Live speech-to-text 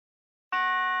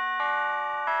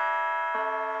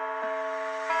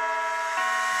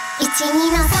12の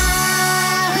3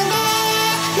で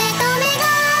目と目が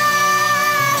合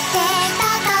って高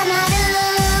鳴る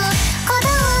鼓動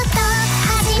と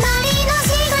始まりの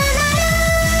シグナ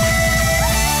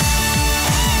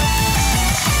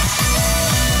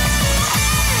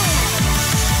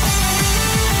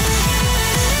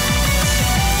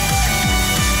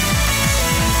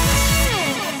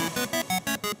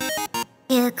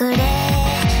ル夕暮れ部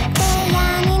屋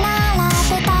に並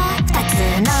べた2つ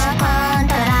のコン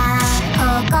トラ、こ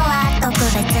こは特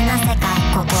別な世界、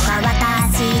ここが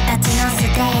私たちのス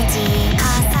テージ。